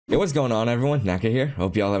Hey, what's going on, everyone? Naka here.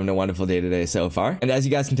 Hope y'all having a wonderful day today so far. And as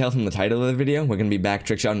you guys can tell from the title of the video, we're gonna be back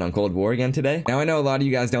trickshotting on Cold War again today. Now, I know a lot of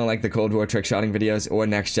you guys don't like the Cold War trickshotting videos or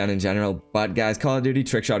next gen in general, but guys, Call of Duty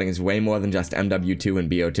trickshotting is way more than just MW2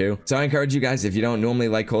 and BO2. So I encourage you guys, if you don't normally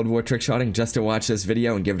like Cold War trickshotting, just to watch this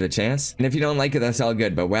video and give it a chance. And if you don't like it, that's all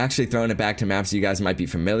good, but we're actually throwing it back to maps you guys might be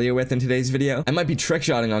familiar with in today's video. I might be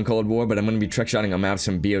trickshotting on Cold War, but I'm gonna be trickshotting on maps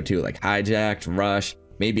from BO2 like Hijacked, Rush,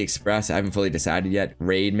 maybe Express, I haven't fully decided yet.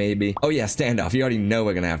 Raid, maybe. Oh yeah, Standoff. You already know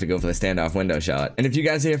we're gonna have to go for the Standoff window shot. And if you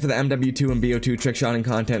guys are here for the MW2 and BO2 trickshotting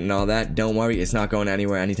content and all that, don't worry, it's not going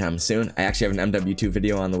anywhere anytime soon. I actually have an MW2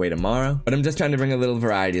 video on the way tomorrow, but I'm just trying to bring a little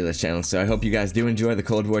variety to this channel, so I hope you guys do enjoy the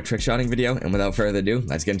Cold War trickshotting video, and without further ado,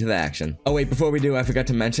 let's get into the action. Oh wait, before we do, I forgot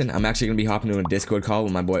to mention, I'm actually gonna be hopping into a Discord call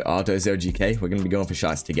with my boy Altos OGK. We're gonna be going for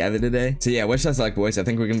shots together today. So yeah, wish us luck, boys. I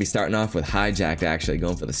think we're gonna be starting off with Hijacked, actually,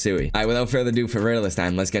 going for the Suey. Alright, without further ado, for real this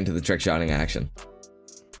time, let's get into the trickshotting action.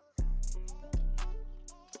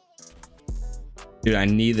 Dude, I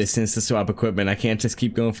need this insta swap equipment. I can't just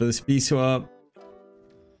keep going for the speed swap.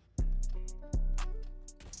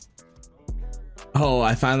 Oh,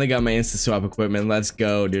 I finally got my insta swap equipment. Let's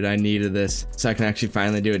go, dude. I needed this so I can actually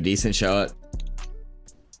finally do a decent shot.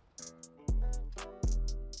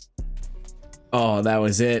 Oh, that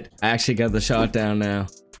was it. I actually got the shot down now.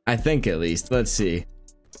 I think, at least. Let's see.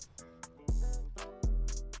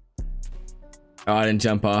 Oh, I didn't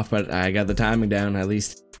jump off, but I got the timing down at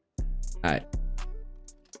least. Alright.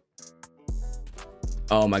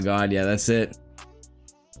 Oh my god, yeah, that's it.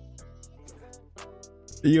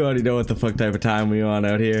 You already know what the fuck type of time we on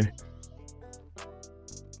out here.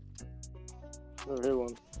 Never hit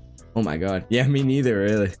one. Oh my god. Yeah, me neither,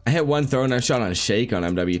 really. I hit one throw and I shot on Shake on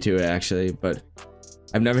MW2 actually, but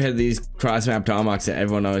I've never hit these cross-map tomahawks that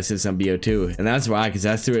everyone always hits on BO2. And that's why, because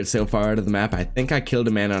I threw it so far out of the map. I think I killed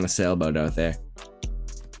a man on a sailboat out there.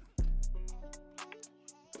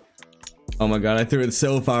 Oh my god, I threw it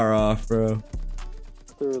so far off, bro.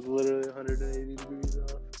 Threw it literally 180 degrees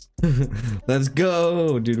off. Let's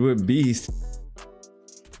go, dude, we're beast.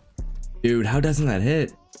 Dude, how doesn't that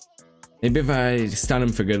hit? Maybe if I stun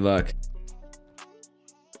him for good luck.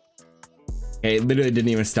 Hey, it literally didn't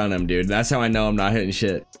even stun him, dude. That's how I know I'm not hitting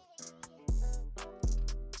shit.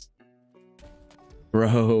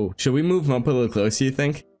 Bro, should we move him up a little closer, you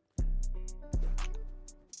think?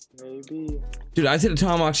 Maybe. Dude, I hit a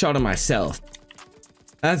tomahawk shot on myself.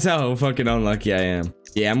 That's how fucking unlucky I am.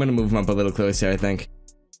 Yeah, I'm gonna move him up a little closer, I think.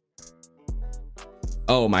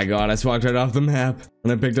 Oh my god, I just walked right off the map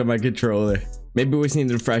when I picked up my controller. Maybe we just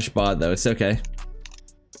needed a fresh bot though, it's okay.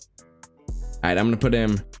 Alright, I'm gonna put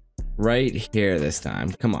him right here this time.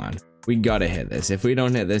 Come on, we gotta hit this. If we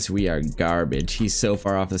don't hit this, we are garbage. He's so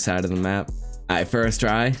far off the side of the map. Alright, first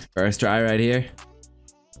try right here.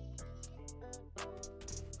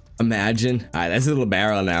 Imagine. Alright, that's a little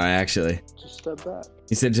barrel now, actually. Just step back.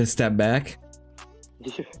 You said just step back?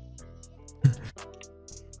 Yeah.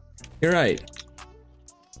 You're right.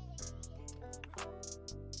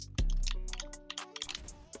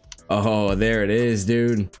 Oh, there it is,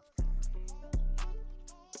 dude.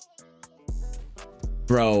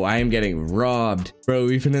 Bro, I am getting robbed. Bro,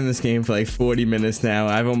 we've been in this game for like 40 minutes now.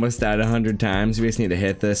 I've almost died 100 times. We just need to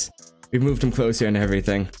hit this. We've moved him closer and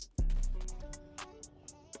everything.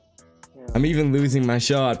 I'm even losing my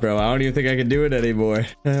shot, bro. I don't even think I can do it anymore.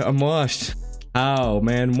 I'm washed. Ow,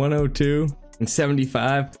 man. 102 and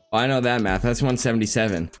 75. Oh, I know that math. That's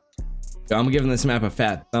 177. So I'm giving this map a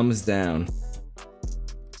fat thumbs down.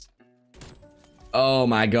 Oh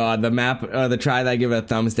my god. The map, the try that I give it a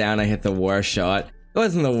thumbs down, I hit the worst shot. It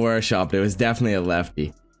wasn't the worst shot, but it was definitely a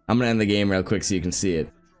lefty. I'm gonna end the game real quick so you can see it.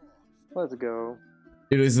 Let's go.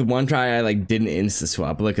 Dude, it was the one try I like didn't insta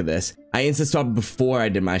swap. Look at this. I insta swapped before I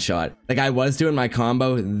did my shot. Like I was doing my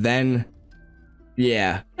combo, then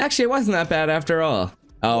yeah. Actually, it wasn't that bad after all.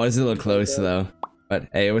 Oh, it was a little close though. But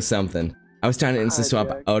hey, it was something. I was trying to insta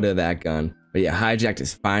swap out of that gun. But yeah, Hijacked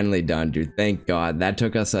is finally done, dude. Thank God. That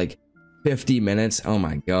took us like 50 minutes. Oh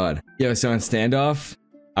my god. Yo, so on Standoff,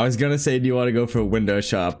 I was gonna say, do you want to go for a window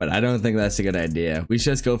shot? But I don't think that's a good idea. We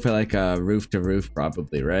should just go for like a roof to roof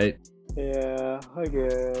probably, right? Yeah, I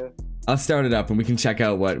guess. I'll start it up and we can check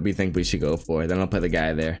out what we think we should go for. Then I'll put the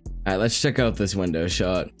guy there. Alright, let's check out this window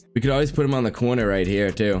shot. We could always put him on the corner right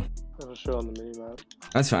here too. I'll show on the minimap.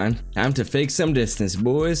 That's fine. Time to fake some distance,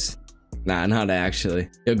 boys. Nah, not actually.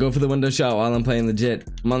 Yo, go for the window shot while I'm playing legit.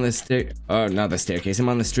 I'm on the stair. Oh, not the staircase. I'm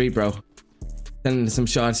on the street, bro. Sending some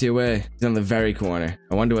shots your way. He's on the very corner.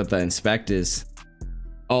 I wonder what the inspect is.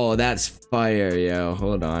 Oh, that's fire, yo.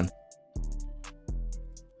 Hold on.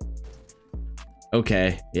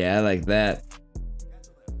 Okay, yeah, I like that.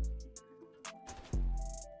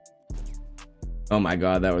 Oh my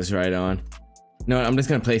god, that was right on. You know what? I'm just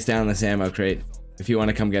gonna place down this ammo crate. If you want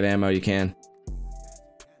to come get ammo, you can.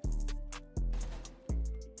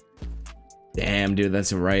 Damn, dude,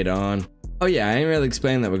 that's right on. Oh yeah, I ain't really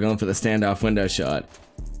explained that we're going for the standoff window shot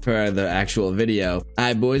for the actual video.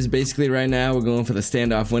 Alright boys, basically right now we're going for the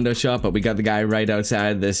standoff window shot, but we got the guy right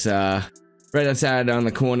outside this right outside on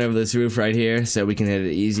the corner of this roof right here, so we can hit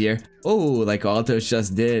it easier. Oh, like Altos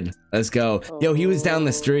just did. Let's go. Yo, he was down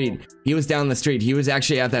the street. He was down the street. He was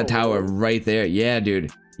actually at that tower right there. Yeah,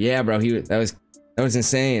 dude. Yeah, bro. That was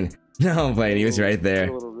insane. No, I'm playing. He was right there.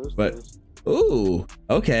 But ooh,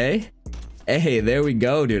 okay. Hey, there we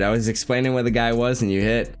go, dude. I was explaining where the guy was and you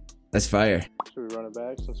hit. That's fire. Should we run it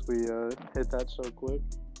back since we hit that so quick?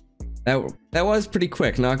 That was pretty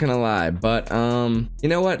quick, not gonna lie. But you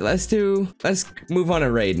know what? Let's move on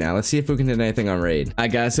to Raid now. Let's see if we can hit anything on Raid.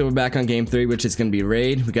 Alright guys, so we're back on game 3, which is gonna be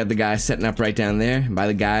Raid. We got the guy setting up right down there. By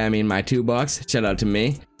the guy, I mean my 2-box. Shout out to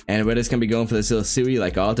me. And we're just gonna be going for this little suey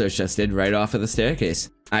like Altos just did right off of the staircase.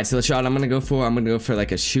 Alright, so the shot I'm gonna go for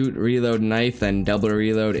like a shoot, reload, knife, then double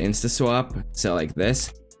reload, insta swap. So like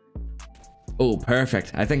this. Oh,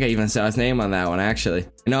 perfect. I think I even saw his name on that one, actually.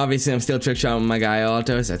 And obviously, I'm still trickshotting with my guy,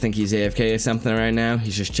 Altos. I think he's AFK or something right now.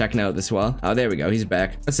 He's just checking out this wall. Oh, there we go. He's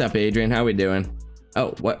back. What's up, Adrian? How we doing?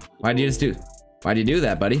 Oh, what? Why'd you do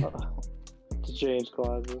that, buddy? To change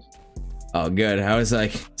classes. Oh, good. I was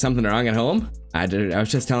like, something wrong at home? I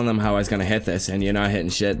was just telling them how I was gonna hit this, and you're not hitting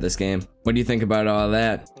shit this game. What do you think about all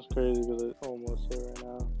that? That's crazy because it almost hit right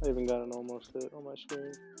now. I even got an almost hit on my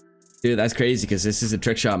screen. Dude, that's crazy because this is a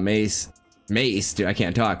trickshot mace, dude. I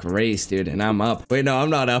can't talk. Race, dude, and I'm up. Wait, no, I'm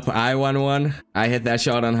not up. I won one. I hit that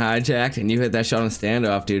shot on Hijacked, and you hit that shot on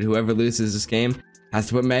Standoff, dude. Whoever loses this game has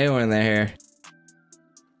to put mayo in their hair.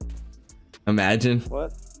 Imagine.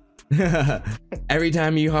 What? Every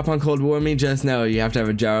time you hop on Cold War me, just know you have to have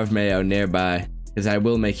a jar of mayo nearby, because I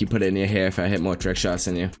will make you put it in your hair if I hit more trick shots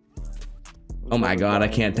than you. Oh my god, I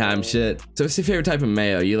can't time shit. So what's your favorite type of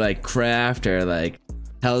mayo? You like Kraft or like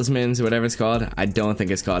Hellsman's, whatever it's called? I don't think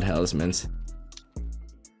it's called Hellsman's.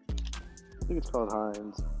 I think it's called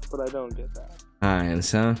Heinz, but I don't get that.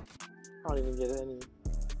 Heinz, huh? I don't even get any.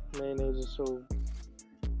 Mayonnaise is so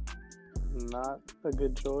not a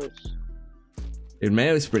good choice. Dude,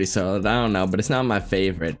 mayo's pretty solid. I don't know, but it's not my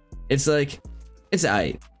favorite. It's like, it's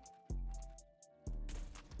aight.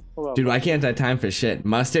 Dude, why can't I time for shit?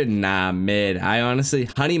 Mustard? Nah, mid. I honestly,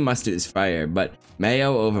 honey mustard is fire, but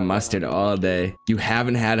mayo over mustard all day. You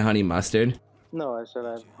haven't had honey mustard? No, I said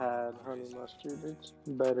I've had honey mustard. It's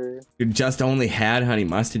better. You just only had honey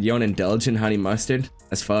mustard? You don't indulge in honey mustard?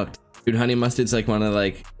 That's fucked. Dude, honey mustard's like one of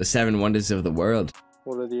like the 7 wonders of the world.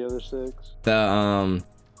 What are the other 6?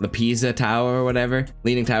 The Pisa Tower or whatever.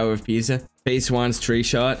 Leaning Tower of Pisa. Phase 1's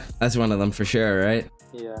Trickshot. That's one of them for sure, right?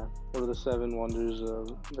 Yeah. What are the 7 wonders of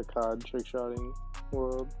the COD trickshotting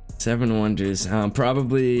world? 7 wonders.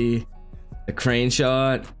 Probably the crane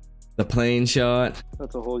shot, the plane shot.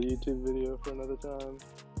 That's a whole YouTube video for another time.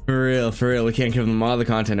 For real. We can't give them all the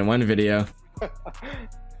content in one video.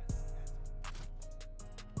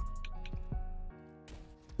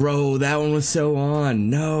 Bro, that one was so on.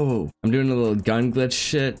 No. I'm doing a little gun glitch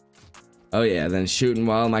shit. Oh yeah, then shooting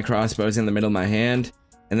while my crossbow's in the middle of my hand.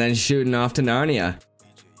 And then shooting off to Narnia.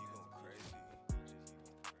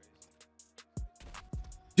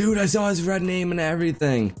 Dude, I saw his red name and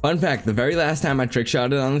everything. Fun fact, the very last time I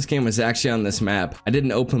trickshotted on this game was actually on this map. I did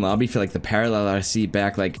an open lobby for like the parallel RC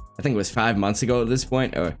back like, I think it was 5 months ago at this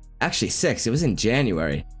point, or actually 6, it was in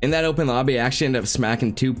January. In that open lobby, I actually ended up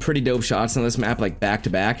smacking 2 pretty dope shots on this map like back to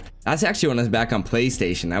back. That's actually when I was back on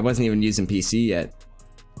PlayStation. I wasn't even using PC yet.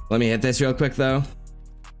 Let me hit this real quick though.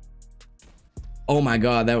 Oh my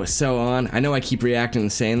god, that was so on. I know I keep reacting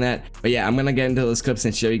and saying that, but yeah, I'm gonna get into those clips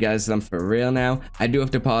and show you guys them for real now. I do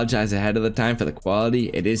have to apologize ahead of the time for the quality.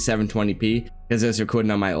 It is 720p because I was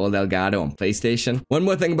recording on my old Elgato on PlayStation. One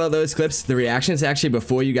more thing about those clips, the reaction's actually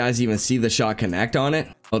before you guys even see the shot connect on it.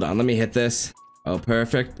 Hold on, let me hit this. Oh,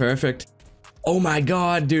 perfect. Oh my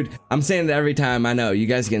god, dude. I'm saying it every time. I know, you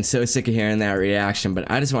guys are getting so sick of hearing that reaction,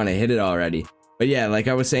 but I just want to hit it already. But yeah, like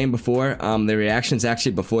I was saying before, the reaction's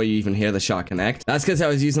actually before you even hear the shot connect. That's because I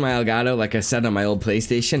was using my Elgato, like I said, on my old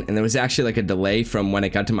PlayStation, and there was actually like a delay from when it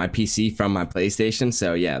got to my PC from my PlayStation.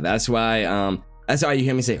 So yeah, that's why you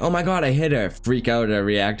hear me say, oh my god, I hit her, freak out or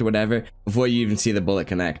react or whatever, before you even see the bullet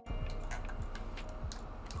connect.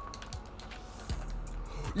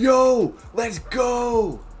 Yo, let's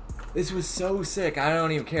go! This was so sick. I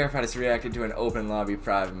don't even care if I just reacted to an open lobby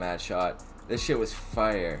private match shot. This shit was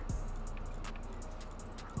fire.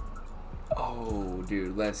 Oh,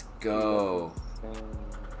 dude, let's go.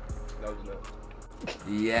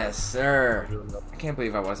 Yes, sir. I can't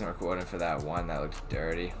believe I wasn't recording for that one. That looked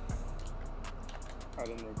dirty. I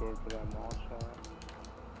didn't record for that mall shot.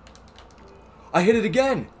 I hit it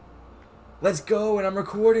again. Let's go, and I'm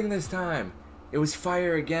recording this time. It was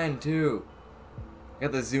fire again, too.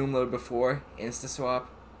 Got the zoom load before, insta swap,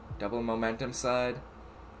 double momentum slide.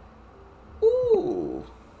 Ooh.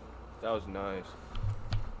 That was nice.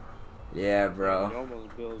 Yeah, bro. You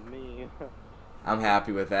almost billed me. I'm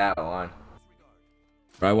happy with that one.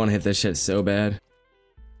 Bro, I want to hit this shit so bad.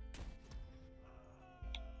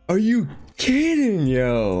 Are you kidding,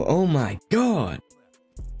 yo? Oh my god.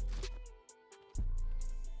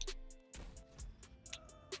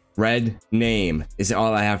 Red name is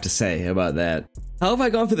all I have to say about that. How have I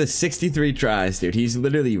gone for the 63 tries, dude? He's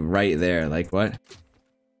literally right there. Like, what?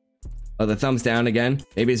 Oh, the thumbs down again.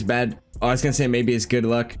 Maybe it's bad. Oh, I was gonna say maybe it's good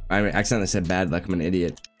luck. I accidentally said bad luck. I'm an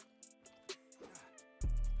idiot.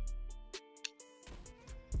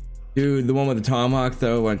 Dude, the one with the tomahawk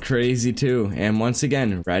though went crazy too. And once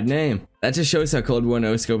again, red name. That just shows how Cold War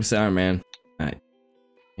no scopes are, man. Alright.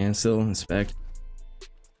 Cancel, inspect.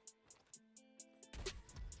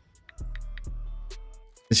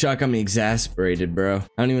 The shot got me exasperated, bro.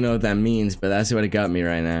 I don't even know what that means, but that's what it got me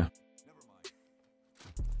right now.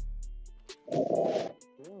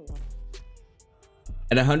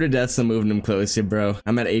 At 100 deaths, I'm moving him closer, bro.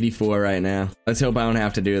 I'm at 84 right now. Let's hope I don't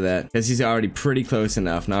have to do that, because he's already pretty close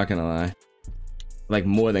enough, not gonna lie. Like,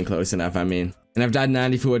 more than close enough, I mean. And I've died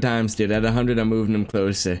 94 times, dude. At 100, I'm moving him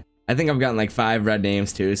closer. I think I've gotten like 5 red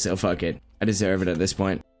names, too, so fuck it. I deserve it at this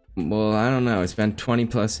point. Well, I don't know. It's been 20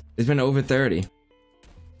 plus. It's been over 30.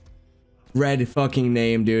 Red fucking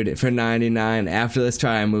name, dude, for 99. After this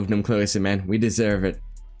try, I moved him closer, man. We deserve it.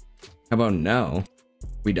 How about no?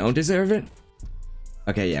 We don't deserve it?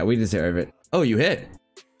 Okay, yeah, we deserve it. Oh, you hit.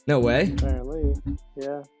 No way. Apparently,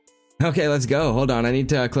 yeah. Okay, let's go. Hold on, I need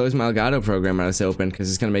to close my Elgato program out of open because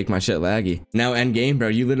it's gonna make my shit laggy. Now, end game, bro.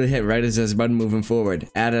 You literally hit right as I was about to moving forward.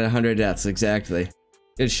 Added 100 deaths, exactly.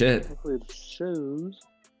 Good shit. Hopefully it shows.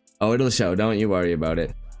 Oh, it'll show. Don't you worry about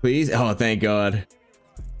it. Please? Oh, thank God.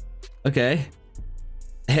 Okay.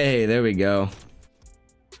 Hey, there we go.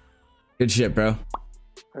 Good shit, bro.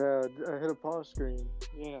 I hit a pause screen.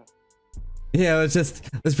 Yeah. Yeah,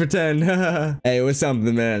 let's pretend. Hey, it was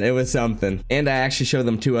something, man. It was something. And I actually showed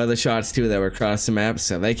them 2 other shots too that were across the map,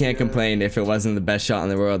 so they can't complain if it wasn't the best shot in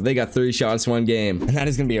the world. They got 3 shots, 1 game. And that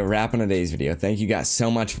is gonna be a wrap on today's video. Thank you guys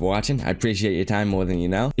so much for watching. I appreciate your time more than you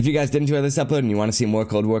know. If you guys did enjoy this upload and you want to see more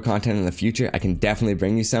Cold War content in the future, I can definitely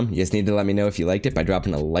bring you some. You just need to let me know if you liked it by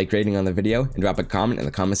dropping a like rating on the video and drop a comment in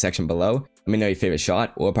the comment section below. Let me know your favorite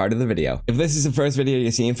shot or part of the video. If this is the first video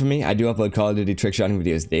you're seeing from me, I do upload Call of Duty trickshotting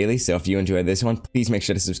videos daily, so if you enjoyed this one, please make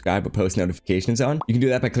sure to subscribe with post notifications on. You can do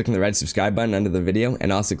that by clicking the red subscribe button under the video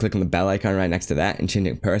and also clicking the bell icon right next to that and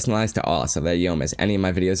changing personalized to all so that you don't miss any of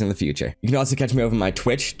my videos in the future. You can also catch me over my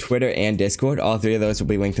Twitch, Twitter, and Discord. All 3 of those will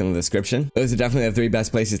be linked in the description. Those are definitely the 3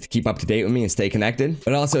 best places to keep up to date with me and stay connected.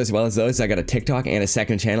 But also, as well as those, I got a TikTok and a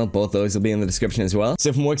second channel. Both those will be in the description as well.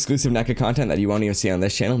 So for more exclusive NECA content that you won't even see on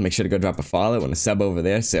this channel, make sure to go drop a follow and a sub over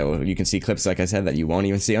there so you can see clips, like I said, that you won't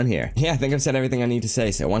even see on here. Yeah, I think I've said everything I need to say.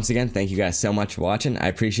 So once again, thank you guys so much for watching. I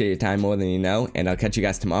appreciate your time more than you know, and I'll catch you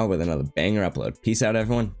guys tomorrow with another banger upload. Peace out,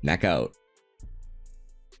 everyone. NECA out.